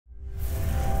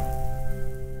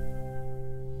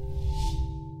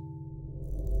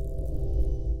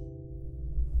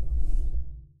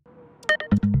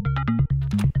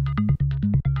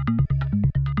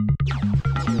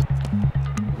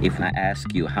If I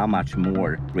ask you how much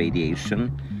more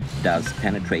radiation does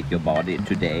penetrate your body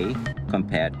today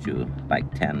compared to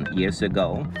like 10 years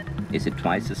ago, is it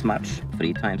twice as much,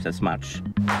 3 times as much?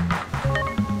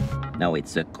 No,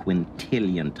 it's a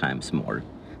quintillion times more.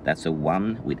 That's a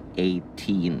 1 with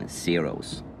 18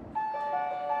 zeros.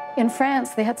 In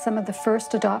France, they had some of the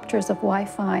first adopters of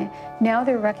Wi-Fi. Now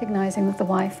they're recognizing that the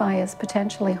Wi-Fi is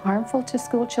potentially harmful to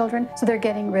school children, so they're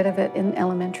getting rid of it in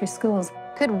elementary schools.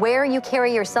 Could where you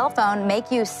carry your cell phone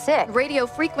make you sick? Radio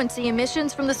frequency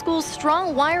emissions from the school's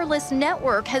strong wireless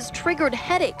network has triggered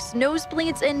headaches,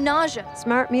 nosebleeds, and nausea.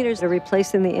 Smart meters are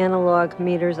replacing the analog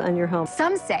meters on your home.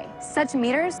 Some say such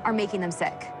meters are making them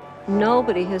sick.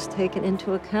 Nobody has taken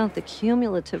into account the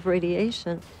cumulative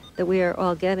radiation that we are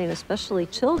all getting, especially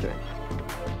children.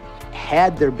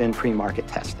 Had there been pre-market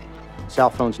testing, cell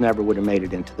phones never would have made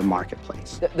it into the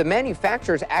marketplace. The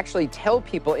manufacturers actually tell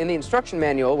people in the instruction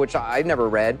manual, which I've never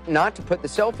read, not to put the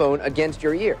cell phone against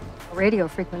your ear. Radio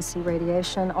frequency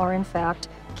radiation are in fact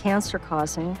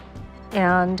cancer-causing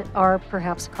and are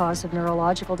perhaps a cause of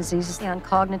neurological diseases and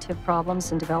cognitive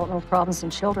problems and developmental problems in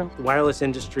children. The wireless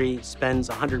industry spends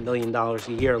 $100 million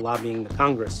a year lobbying the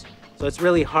Congress. So it's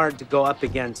really hard to go up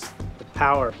against the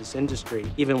power of this industry,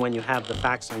 even when you have the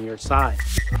facts on your side.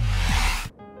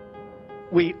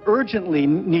 We urgently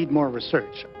need more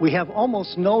research. We have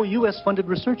almost no U.S.-funded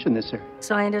research in this area.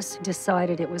 Scientists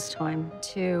decided it was time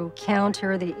to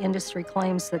counter the industry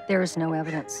claims that there is no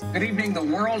evidence. Good evening. The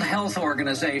World Health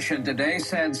Organization today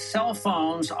said cell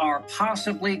phones are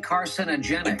possibly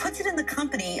carcinogenic. It puts it in the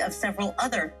company of several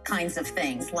other kinds of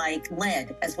things like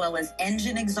lead, as well as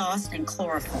engine exhaust and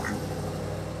chloroform.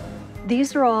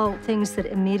 These are all things that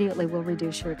immediately will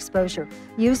reduce your exposure.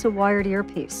 Use a wired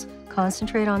earpiece.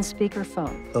 Concentrate on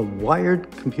speakerphone. A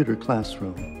wired computer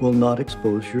classroom will not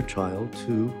expose your child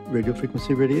to radio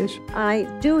frequency radiation. I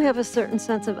do have a certain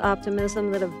sense of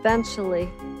optimism that eventually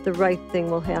the right thing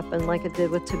will happen, like it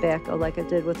did with tobacco, like it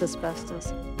did with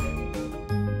asbestos.